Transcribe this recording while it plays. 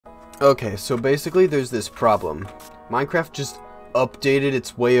Okay, so basically there's this problem. Minecraft just updated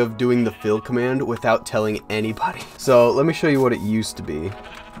its way of doing the fill command without telling anybody. So let me show you what it used to be. It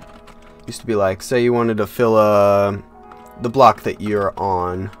used to be like, say you wanted to fill the block that you're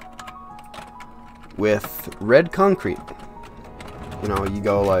on with red concrete. You know, you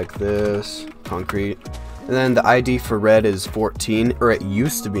go like this, concrete, and then the ID for red is 14, or it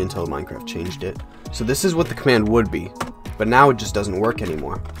used to be until Minecraft changed it. So this is what the command would be, but now it just doesn't work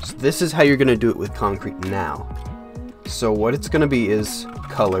anymore. So this is how you're gonna do it with concrete now. So what it's gonna be is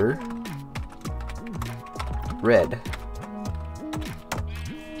color red.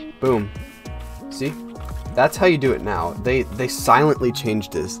 Boom. See? That's how you do it now. They silently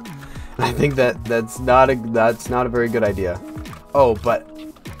changed this. And I think that's not a very good idea. Oh, but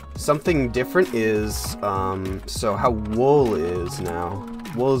something different is so how wool is now.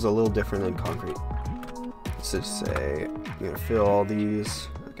 Wool is a little different than concrete. Let's just say I'm gonna fill all these.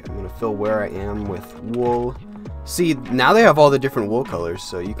 Okay, I'm gonna fill where I am with wool. See, now they have all the different wool colors,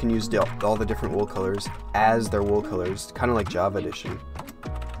 so you can use all the different wool colors as their wool colors, kind of like Java Edition.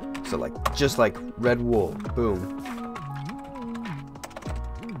 So like, just like red wool, boom.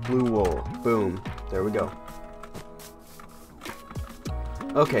 Blue wool, boom. There we go.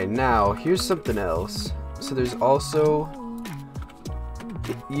 Okay, now here's something else. So there's also,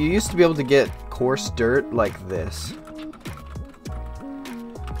 you used to be able to get coarse dirt like this.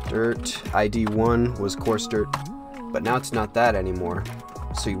 Dirt ID 1 was coarse dirt, but now it's not that anymore.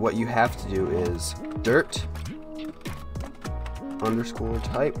 So what you have to do is dirt underscore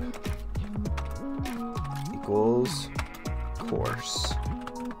type equals coarse,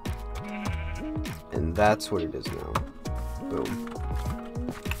 and that's what it is now. Boom.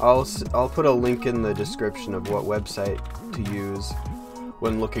 I'll put a link in the description of what website to use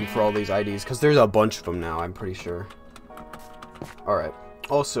when looking for all these IDs, because there's a bunch of them now, I'm pretty sure. Alright.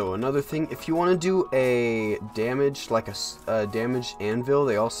 Also, another thing, if you want to do a damage, like a damaged anvil,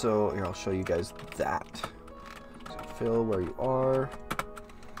 they also, here, I'll show you guys that. So fill where you are,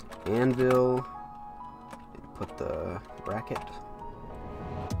 anvil, and put the bracket.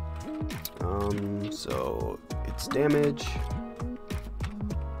 So it's damage.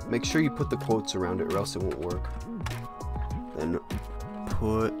 Make sure you put the quotes around it or else it won't work. Then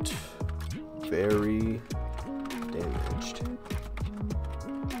put very damaged.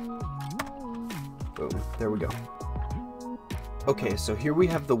 Boom, there we go. Okay, so here we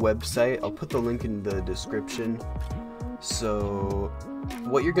have the website. I'll put the link in the description. So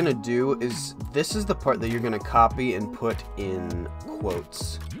what you're gonna do is, this is the part that you're gonna copy and put in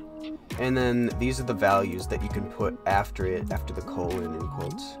quotes. And then these are the values that you can put after it, after the colon in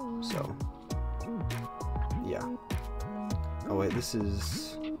quotes. So, yeah. Oh wait, this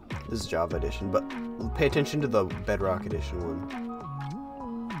is Java Edition, but pay attention to the Bedrock Edition one.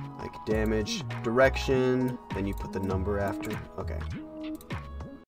 Like damage, direction, then you put the number after. Okay.